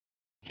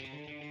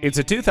It's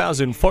a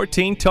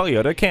 2014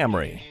 Toyota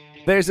Camry.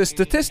 There's a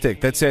statistic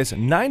that says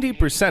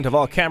 90% of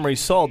all Camrys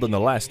sold in the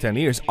last 10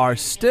 years are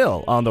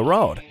still on the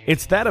road.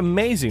 It's that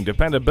amazing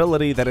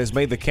dependability that has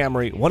made the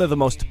Camry one of the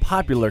most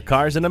popular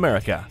cars in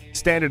America.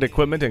 Standard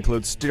equipment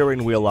includes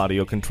steering wheel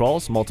audio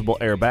controls, multiple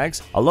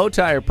airbags, a low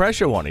tire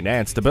pressure warning,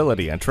 and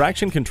stability and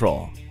traction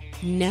control.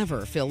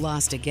 Never feel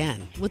lost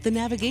again with the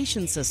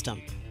navigation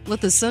system.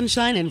 Let the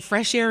sunshine and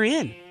fresh air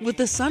in with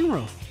the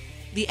sunroof.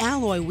 The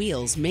alloy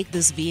wheels make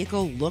this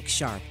vehicle look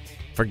sharp.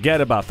 Forget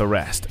about the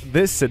rest.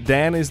 This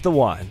sedan is the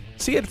one.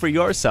 See it for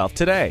yourself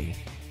today.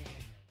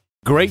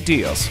 Great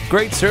deals,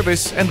 great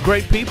service, and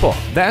great people.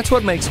 That's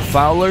what makes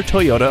Fowler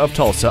Toyota of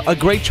Tulsa a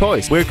great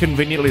choice. We're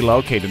conveniently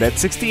located at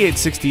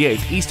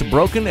 6868 East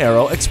Broken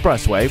Arrow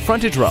Expressway,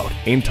 Frontage Road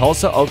in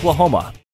Tulsa, Oklahoma.